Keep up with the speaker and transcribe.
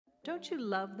Don't you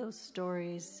love those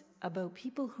stories about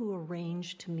people who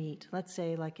arrange to meet, let's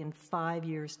say like in 5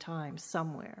 years' time,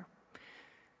 somewhere?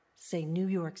 Say New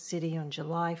York City on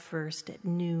July 1st at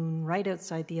noon, right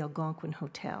outside the Algonquin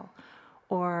Hotel.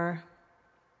 Or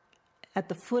at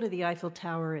the foot of the Eiffel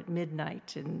Tower at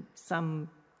midnight in some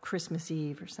Christmas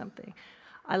Eve or something.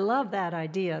 I love that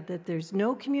idea that there's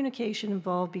no communication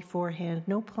involved beforehand,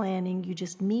 no planning, you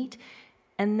just meet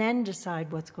and then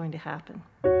decide what's going to happen.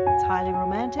 It's highly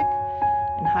romantic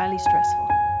and highly stressful.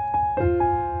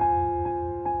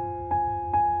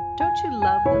 Don't you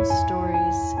love those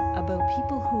stories about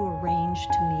people who arrange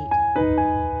to meet?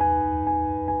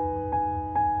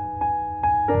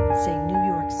 Say New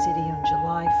York City on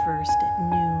July 1st at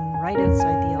noon, right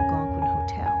outside the Algonquin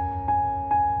Hotel.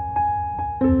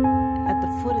 At the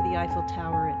foot of the Eiffel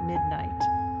Tower at midnight.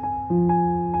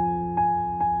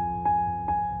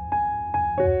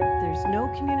 There's no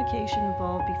communication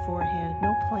involved beforehand,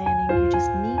 no planning, you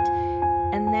just meet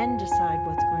and then decide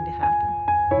what's going to happen.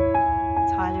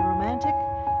 It's highly romantic.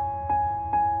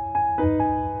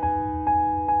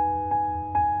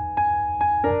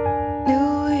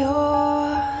 New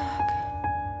York,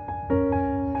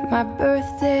 my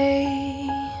birthday,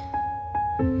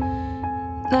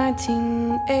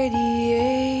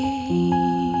 1988.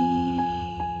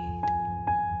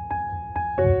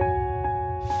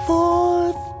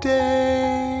 Fourth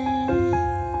day,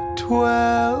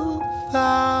 12th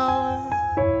hour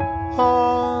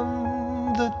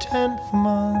on the 10th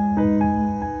month.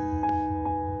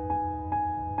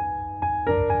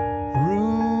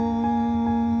 Room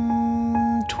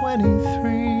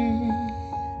 23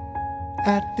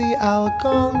 at the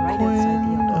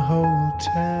Algonquin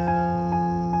Hotel.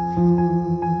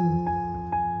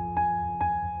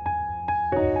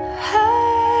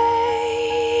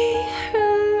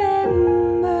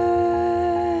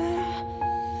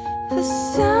 The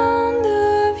sound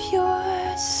of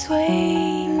your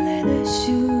suede leather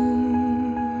shoes.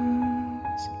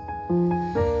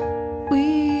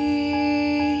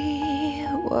 We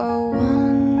were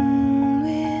one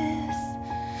with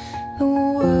the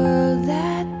world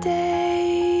that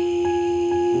day.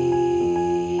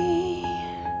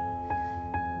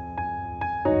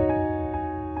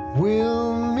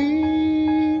 We'll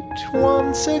meet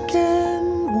once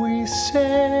again, we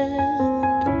said,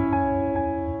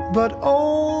 but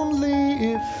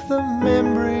only if the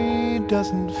memory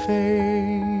doesn't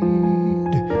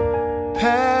fade.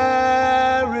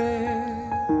 Paris,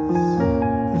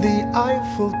 the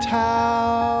Eiffel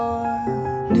Tower,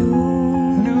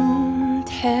 Noon,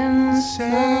 10th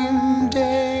same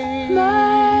day,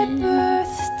 my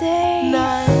birthday,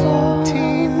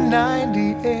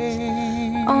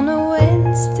 1998. on a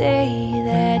Wednesday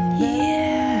that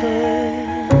year.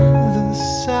 The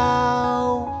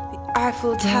sound,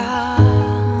 Eiffel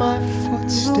Tower, my will be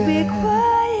footsteps.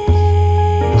 quiet.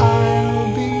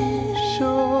 I'll be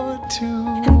sure to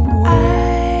I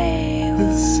wear the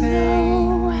will same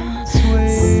know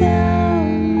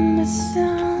suede the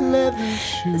sound, leather the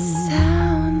shoes.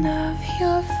 sound of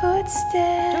your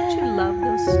footsteps. Don't you love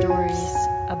those stories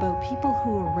about people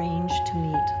who arrange to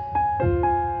meet?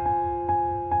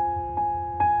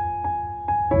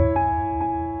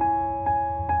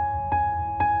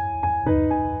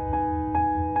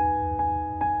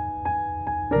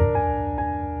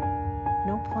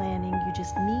 No planning, you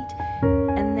just meet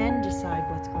and then decide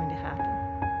what's going to happen.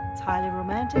 It's highly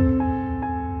romantic.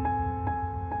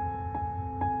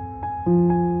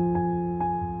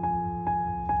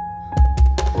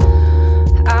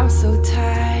 I'm so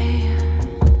tired.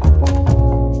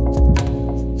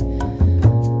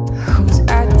 Whose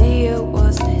idea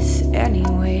was this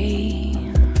anyway?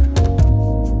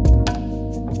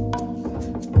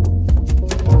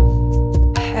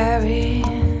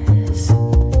 Paris,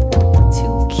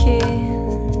 two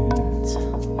kids,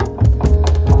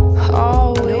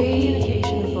 always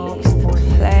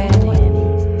planning.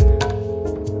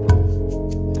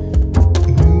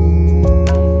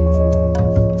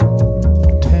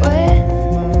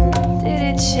 When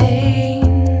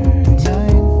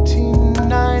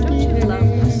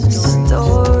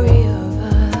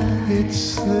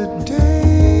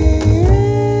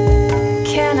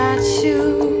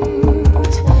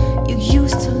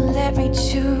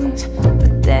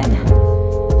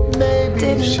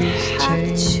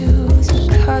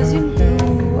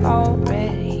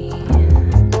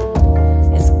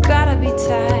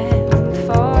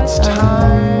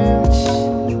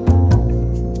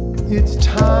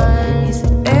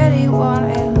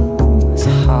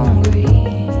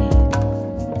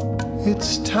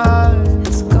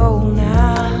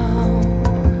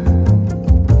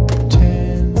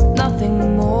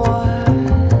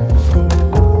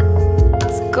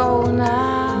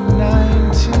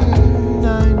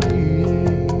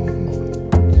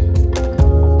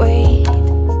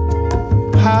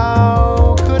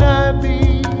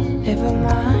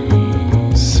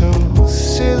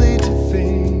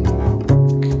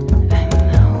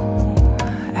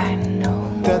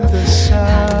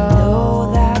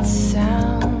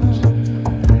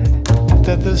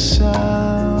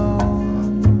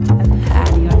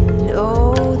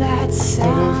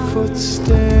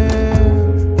step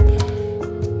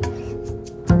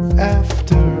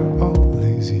after all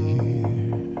these years.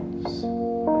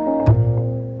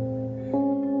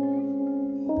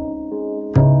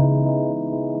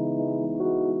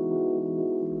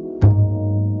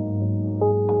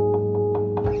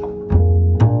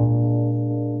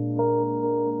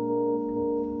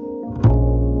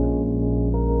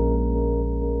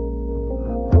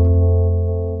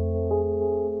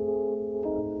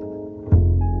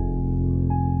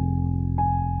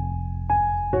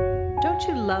 Don't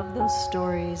you love those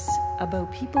stories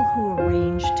about people who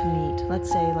arrange to meet,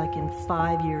 let's say like in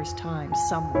 5 years' time,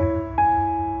 somewhere?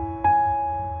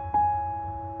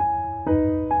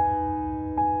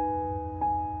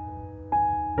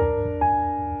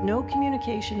 No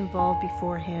communication involved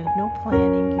beforehand, no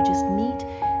planning, you just meet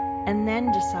and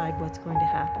then decide what's going to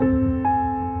happen.